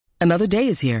Another day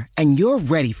is here, and you're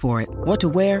ready for it. What to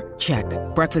wear? Check.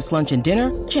 Breakfast, lunch, and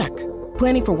dinner? Check.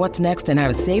 Planning for what's next and how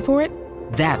to save for it?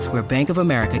 That's where Bank of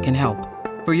America can help.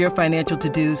 For your financial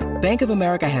to-dos, Bank of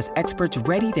America has experts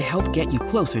ready to help get you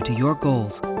closer to your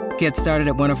goals. Get started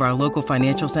at one of our local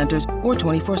financial centers or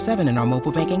 24/7 in our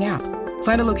mobile banking app.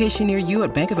 Find a location near you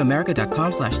at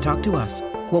bankofamerica.com/talktous.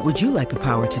 What would you like the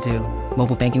power to do?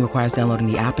 Mobile banking requires downloading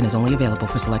the app and is only available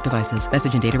for select devices.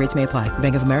 Message and data rates may apply.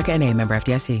 Bank of America N.A., member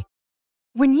FDIC.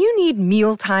 When you need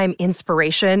mealtime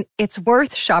inspiration, it's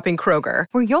worth shopping Kroger,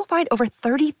 where you'll find over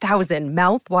 30,000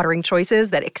 mouth-watering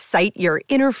choices that excite your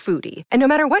inner foodie. And no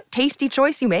matter what tasty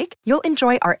choice you make, you'll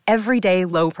enjoy our everyday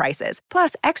low prices,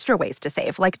 plus extra ways to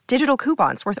save, like digital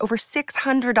coupons worth over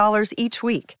 $600 each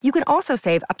week. You can also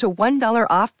save up to $1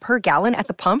 off per gallon at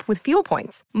the pump with fuel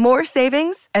points. More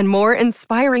savings and more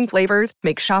inspiring flavors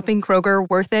make shopping Kroger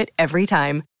worth it every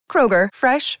time. Kroger,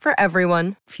 fresh for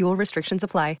everyone. Fuel restrictions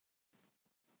apply.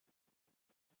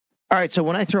 All right, so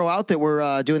when I throw out that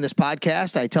we're doing this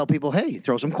podcast, I tell people, hey,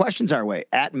 throw some questions our way.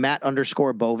 At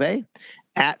Matt_Bove,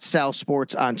 at Sal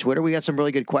Sports on Twitter. We got some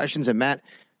really good questions. And Matt,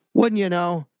 wouldn't you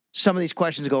know, some of these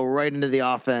questions go right into the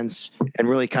offense and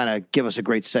really kind of give us a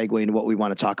great segue into what we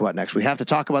want to talk about next. We have to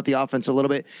talk about the offense a little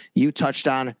bit. You touched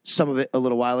on some of it a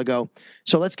little while ago.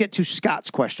 So let's get to Scott's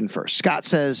question first. Scott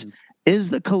says, is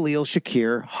the Khalil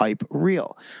Shakir hype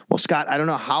real? Well, Scott, I don't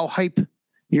know how hype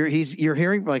you're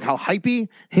hearing, like how hypey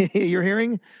you're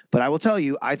hearing, but I will tell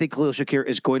you, I think Khalil Shakir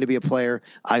is going to be a player.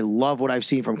 I love what I've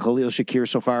seen from Khalil Shakir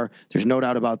so far. There's no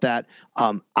doubt about that.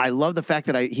 I love the fact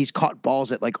that he's caught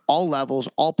balls at like all levels,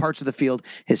 all parts of the field.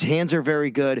 His hands are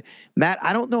very good. Matt,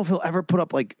 I don't know if he'll ever put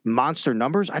up like monster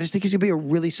numbers. I just think he's gonna be a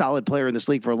really solid player in this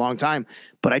league for a long time.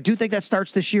 But I do think that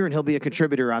starts this year and he'll be a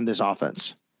contributor on this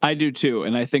offense. I do too.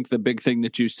 And I think the big thing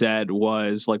that you said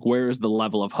was like, where is the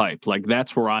level of hype? Like,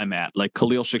 that's where I'm at. Like,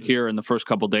 Khalil Shakir in the first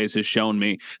couple of days has shown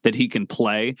me that he can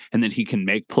play and that he can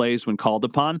make plays when called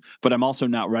upon. But I'm also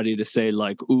not ready to say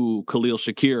like, ooh, Khalil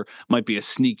Shakir might be a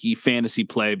sneaky fantasy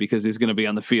play because he's going to be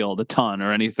on the field a ton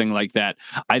or anything like that.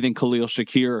 I think Khalil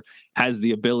Shakir has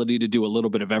the ability to do a little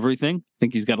bit of everything. I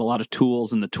think he's got a lot of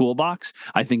tools in the toolbox.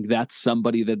 I think that's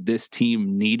somebody that this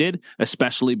team needed,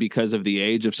 especially because of the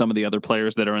age of some of the other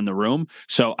players that are in the room.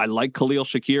 So I like Khalil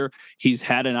Shakir. He's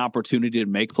had an opportunity to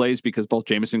make plays because both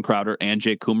Jamison Crowder and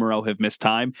Jake Kumerow have missed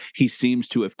time. He seems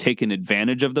to have taken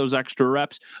advantage of those extra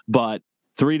reps, but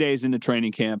 3 days into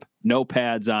training camp, no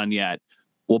pads on yet.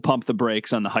 We'll pump the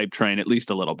brakes on the hype train at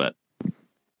least a little bit.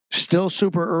 Still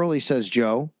super early, says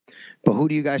Joe, but who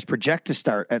do you guys project to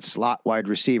start at slot wide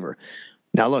receiver?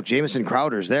 Now, look, Jamison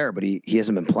Crowder's there, but he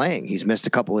hasn't been playing. He's missed a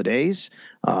couple of days.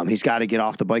 He's got to get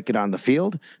off the bike, get on the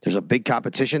field. There's a big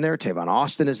competition there. Tavon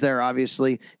Austin is there,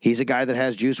 obviously. He's a guy that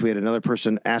has juice. We had another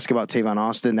person ask about Tavon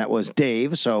Austin. That was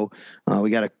Dave. So we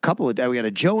got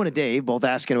a Joe and a Dave both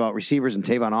asking about receivers and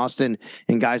Tavon Austin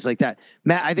and guys like that.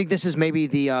 Matt, I think this is maybe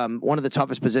the one of the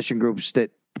toughest position groups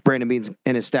that Brandon Beane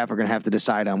and his staff are going to have to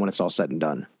decide on when it's all said and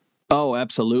done. Oh,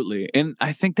 absolutely. And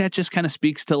I think that just kind of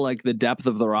speaks to like the depth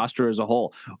of the roster as a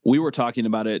whole. We were talking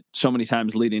about it so many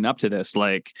times leading up to this.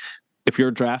 Like, if you're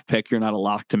a draft pick, you're not a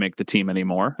lock to make the team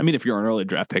anymore. I mean, if you're an early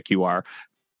draft pick, you are.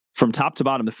 From top to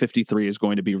bottom, the 53 is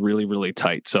going to be really, really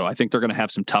tight. So I think they're going to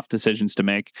have some tough decisions to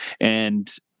make.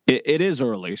 And it is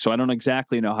early, so I don't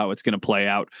exactly know how it's going to play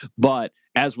out. But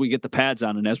as we get the pads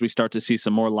on and as we start to see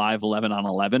some more live 11 on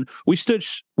 11, we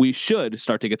should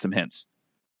start to get some hints.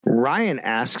 Ryan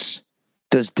asks,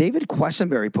 does David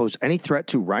Quessenberry pose any threat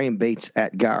to Ryan Bates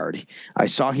at guard? I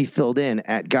saw he filled in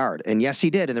at guard. And yes, he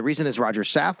did. And the reason is Roger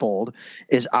Saffold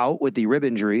is out with the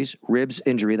ribs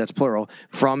injury, that's plural,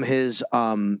 from his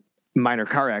minor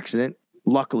car accident.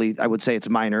 Luckily, I would say it's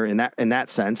minor in that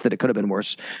sense, that it could have been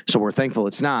worse. So we're thankful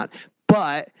it's not.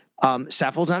 But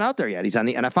Saffold's not out there yet. He's on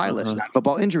the NFI list, not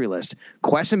football injury list.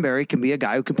 Quessenberry can be a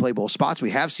guy who can play both spots.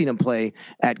 We have seen him play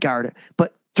at guard.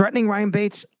 But threatening Ryan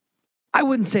Bates, I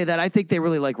wouldn't say that. I think they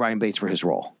really like Ryan Bates for his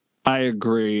role. I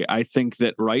agree. I think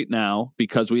that right now,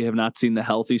 because we have not seen the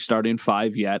healthy starting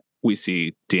five yet, we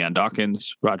see Deion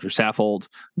Dawkins, Roger Saffold,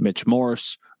 Mitch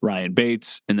Morse, Ryan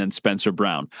Bates, and then Spencer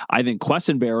Brown. I think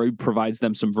Quessenberry provides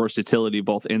them some versatility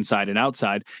both inside and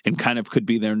outside and kind of could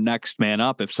be their next man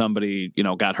up if somebody,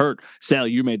 got hurt. Sal,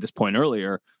 you made this point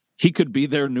earlier. He could be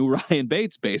their new Ryan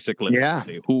Bates, basically,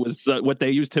 who was what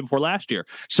they used him for last year.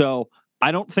 So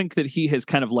I don't think that he has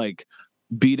kind of like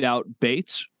beat out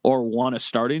Bates or won a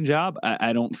starting job.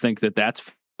 I don't think that that's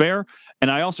fair. And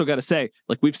I also got to say,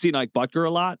 like, we've seen Ike Butker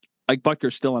a lot. Ike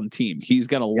Butker's still on the team. He's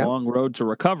got a long road to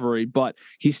recovery, but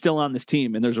he's still on this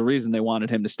team, and there's a reason they wanted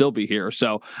him to still be here.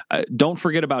 So don't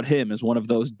forget about him as one of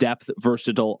those depth,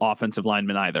 versatile offensive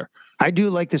linemen either. I do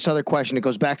like this other question. It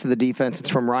goes back to the defense. It's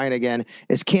from Ryan again.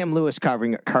 Is Cam Lewis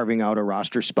carving out a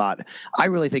roster spot? I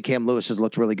really think Cam Lewis has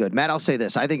looked really good. Matt, I'll say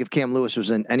this. I think if Cam Lewis was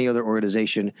in any other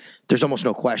organization, there's almost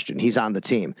no question. He's on the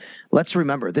team. Let's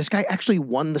remember, this guy actually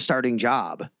won the starting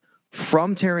job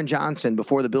from Taron Johnson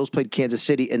before the Bills played Kansas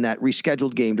City in that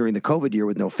rescheduled game during the COVID year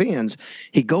with no fans.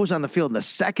 He goes on the field in the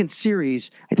second series.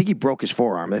 I think he broke his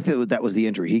forearm. I think that was the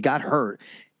injury. He got hurt.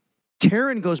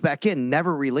 Taron goes back in,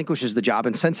 never relinquishes the job,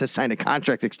 and since has signed a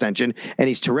contract extension, and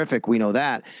he's terrific. We know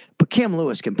that. But Cam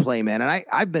Lewis can play, man, and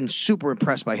I've been super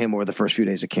impressed by him over the first few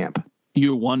days of camp.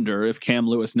 You wonder if Cam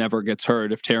Lewis never gets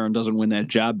hurt, if Taron doesn't win that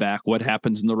job back, what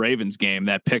happens in the Ravens game,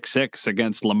 that pick six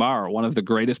against Lamar, one of the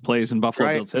greatest plays in Buffalo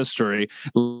Bills history,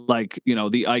 like,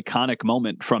 the iconic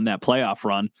moment from that playoff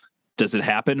run. Does it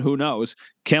happen? Who knows?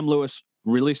 Cam Lewis,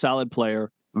 really solid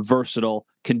player, versatile,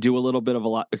 can do a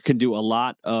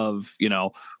lot of,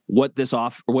 what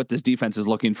this defense is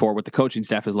looking for, what the coaching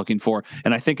staff is looking for.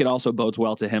 And I think it also bodes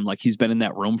well to him. Like, he's been in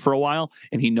that room for a while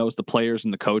and he knows the players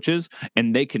and the coaches,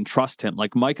 and they can trust him.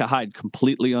 Like Micah Hyde,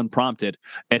 completely unprompted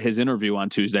at his interview on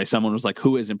Tuesday, someone was like,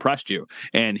 who has impressed you?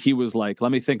 And he was like,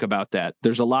 let me think about that.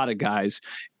 There's a lot of guys,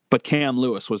 but Cam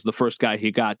Lewis was the first guy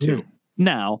he got to.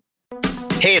 Now,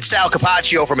 hey, it's Sal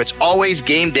Capaccio from It's Always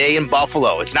Game Day in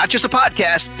Buffalo. It's not just a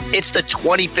podcast, it's the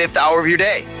 25th hour of your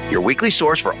day. Your weekly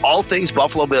source for all things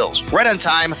Buffalo Bills. Right on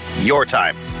time, your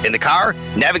time. In the car,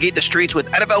 navigate the streets with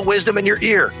NFL wisdom in your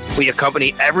ear. We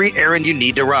accompany every errand you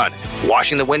need to run.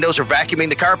 Washing the windows or vacuuming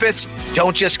the carpets?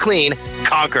 Don't just clean,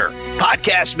 conquer.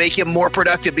 Podcasts make you more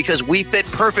productive because we fit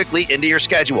perfectly into your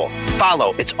schedule.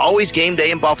 Follow It's Always Game Day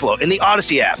in Buffalo in the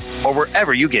Odyssey app or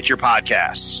wherever you get your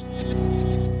podcasts.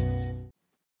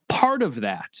 Part of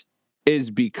that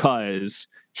is because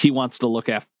he wants to look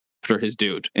after his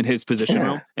dude in his position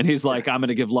room. And he's like, I'm going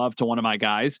to give love to one of my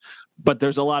guys. But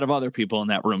there's a lot of other people in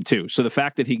that room too. So the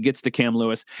fact that he gets to Cam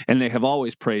Lewis, and they have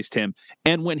always praised him,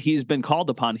 and when he's been called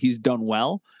upon, he's done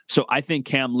well. So I think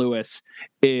Cam Lewis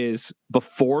is,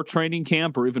 before training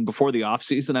camp or even before the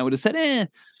offseason, I would have said,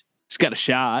 he's got a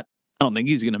shot. I don't think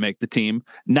he's going to make the team.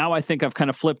 Now I think I've kind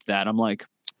of flipped that. I'm like,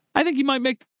 I think he might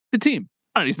make the team.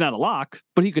 He's not a lock,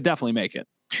 but he could definitely make it.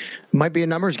 Might be a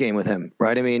numbers game with him,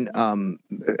 right? I mean,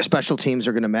 special teams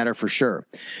are going to matter for sure.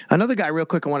 Another guy real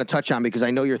quick I want to touch on, because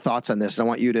I know your thoughts on this, and I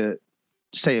want you to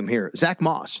say him here. Zach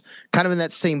Moss, kind of in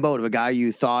that same boat of a guy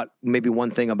you thought maybe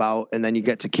one thing about, and then you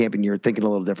get to camp and you're thinking a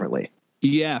little differently.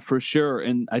 Yeah, for sure.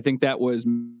 And I think that was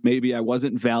maybe I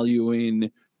wasn't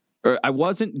valuing, or I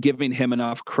wasn't giving him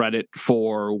enough credit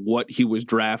for what he was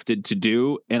drafted to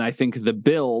do. And I think the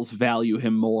Bills value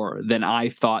him more than I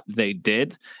thought they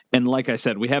did. And like I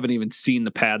said, we haven't even seen the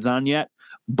pads on yet,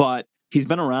 but he's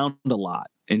been around a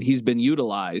lot and he's been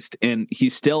utilized, and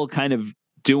he's still kind of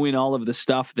doing all of the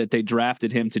stuff that they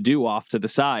drafted him to do off to the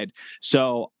side.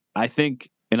 So I think,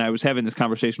 and I was having this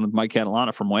conversation with Mike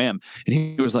Catalana from Wham, and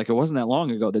he was like, it wasn't that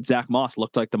long ago that Zach Moss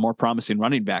looked like the more promising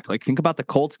running back. Like, think about the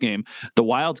Colts game, the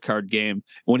wild card game.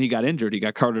 When he got injured, he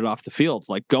got carted off the field.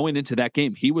 Like, going into that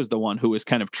game, he was the one who was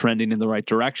kind of trending in the right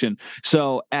direction.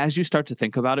 So as you start to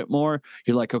think about it more,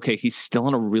 you're like, okay, he's still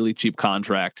on a really cheap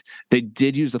contract. They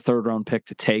did use a 3rd-round pick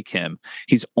to take him.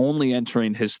 He's only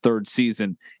entering his 3rd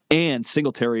season, and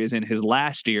Singletary is in his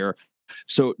last year.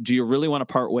 So do you really want to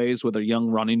part ways with a young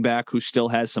running back who still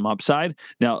has some upside?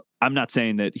 Now, I'm not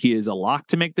saying that he is a lock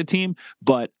to make the team,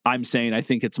 but I'm saying I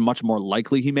think it's much more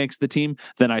likely he makes the team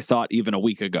than I thought even a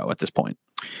week ago at this point.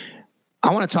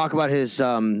 I want to talk about his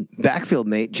backfield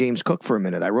mate, James Cook, for a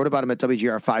minute. I wrote about him at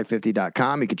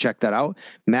WGR550.com. You can check that out.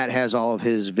 Matt has all of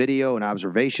his video and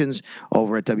observations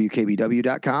over at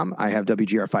WKBW.com. I have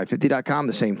WGR550.com,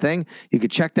 the same thing. You can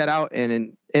check that out,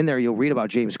 and in there you'll read about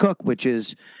James Cook, which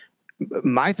is,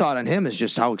 my thought on him is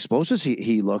just how explosive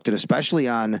he looked, and especially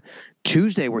on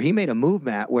Tuesday where he made a move,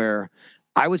 Matt, where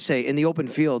I would say in the open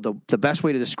field, the best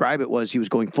way to describe it was he was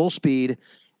going full speed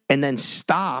and then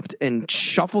stopped and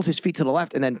shuffled his feet to the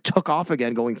left and then took off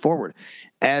again going forward.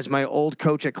 As my old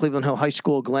coach at Cleveland Hill High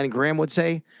School, Glenn Graham, would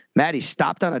say, Matt, he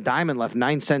stopped on a dime and left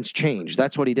 9 cents change.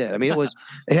 That's what he did. I mean, it was,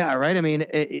 yeah, right. I mean,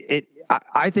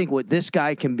 I think what this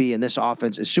guy can be in this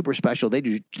offense is super special.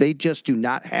 They just do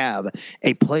not have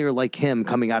a player like him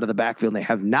coming out of the backfield. They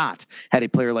have not had a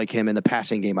player like him in the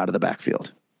passing game out of the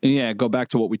backfield. Yeah, go back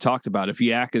to what we talked about. If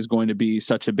Yak is going to be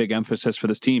such a big emphasis for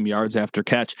this team, yards after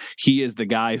catch, he is the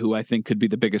guy who I think could be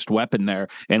the biggest weapon there.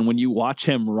 And when you watch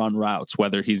him run routes,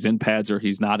 whether he's in pads or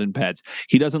he's not in pads,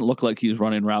 he doesn't look like he's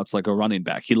running routes like a running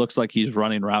back. He looks like he's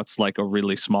running routes like a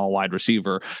really small wide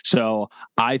receiver. So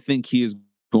I think he is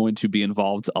going to be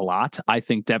involved a lot. I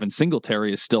think Devin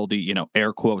Singletary is still the,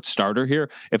 air quote starter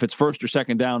here. If it's first or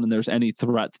second down and there's any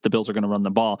threat that the Bills are going to run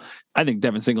the ball, I think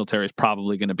Devin Singletary is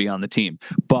probably going to be on the team.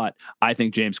 But I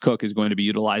think James Cook is going to be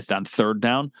utilized on third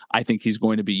down. I think he's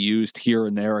going to be used here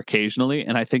and there occasionally.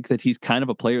 And I think that he's kind of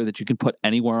a player that you can put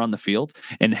anywhere on the field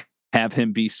and have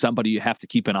him be somebody you have to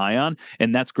keep an eye on.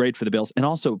 And that's great for the Bills. And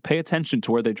also pay attention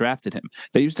to where they drafted him.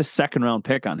 They used a second-round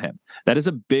pick on him. That is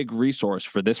a big resource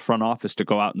for this front office to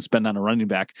go out and spend on a running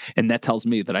back. And that tells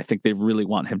me that I think they really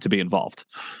want him to be involved.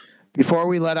 Before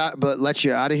we let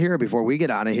you out of here, before we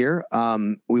get out of here,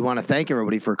 we want to thank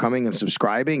everybody for coming and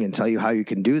subscribing and tell you how you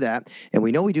can do that. And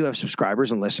we know we do have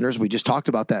subscribers and listeners. We just talked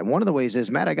about that. And one of the ways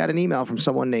is, Matt, I got an email from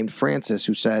someone named Francis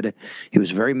who said he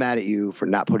was very mad at you for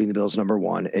not putting the Bills number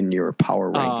one in your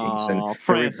power rankings and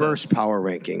reverse power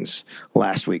rankings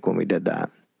last week when we did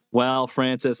that. Well,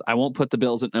 Francis, I won't put the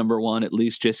Bills at number one, at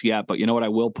least just yet. But you know what I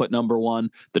will put number one?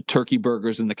 The turkey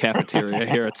burgers in the cafeteria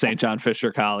here at St. John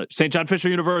Fisher College. St. John Fisher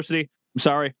University. I'm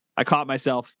sorry. I caught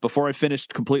myself. Before I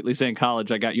finished completely saying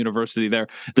college, I got university there.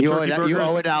 You owe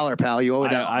 $1, pal. You owe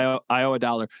 $1. I owe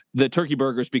 $1. The turkey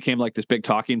burgers became like this big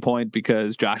talking point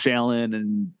because Josh Allen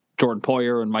and Jordan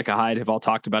Poyer and Micah Hyde have all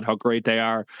talked about how great they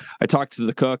are. I talked to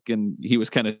the cook, and he was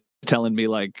kind of telling me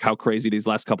like how crazy these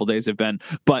last couple days have been.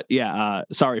 But yeah,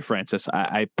 sorry, Francis.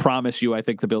 I promise you, I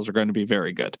think the Bills are going to be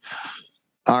very good.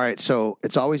 All right, so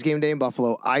it's always Game Day in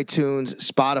Buffalo, iTunes,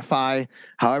 Spotify,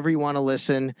 however you want to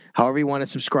listen, however you want to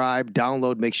subscribe,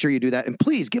 download, make sure you do that. And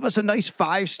please give us a nice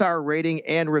 5-star rating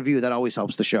and review. That always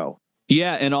helps the show.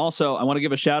 Yeah, and also I want to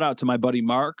give a shout out to my buddy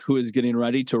Mark, who is getting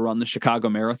ready to run the Chicago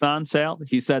Marathon sale.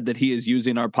 He said that he is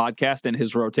using our podcast in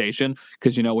his rotation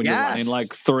because, when you're running like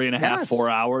 3.5, 4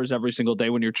 hours every single day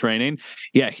when you're training.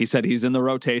 Yeah, he said he's in the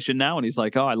rotation now, and he's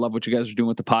like, oh, I love what you guys are doing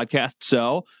with the podcast.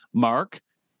 So, Mark,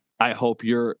 I hope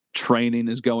your training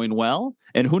is going well.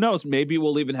 And who knows, maybe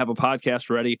we'll even have a podcast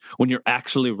ready when you're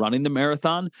actually running the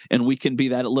marathon, and we can be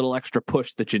that little extra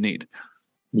push that you need.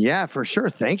 Yeah, for sure.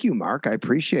 Thank you, Mark. I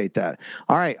appreciate that.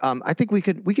 All right. I think we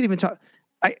could even talk.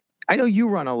 I know you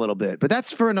run a little bit, but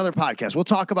that's for another podcast. We'll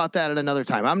talk about that at another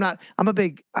time.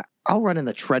 I'll run in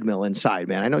the treadmill inside,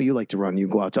 man. I know you like to run. You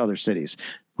go out to other cities.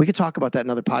 We could talk about that in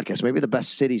another podcast. Maybe the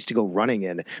best cities to go running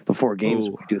in before games.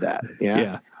 We do that.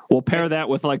 Yeah. We'll pair that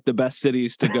with like the best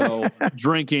cities to go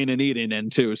drinking and eating in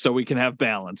too, so we can have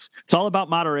balance. It's all about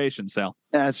moderation, Sal.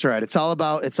 That's right. It's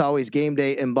always Game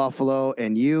Day in Buffalo,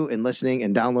 and you and listening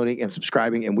and downloading and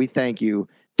subscribing. And we thank you.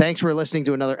 Thanks for listening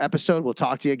to another episode. We'll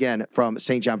talk to you again from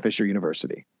St. John Fisher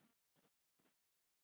University.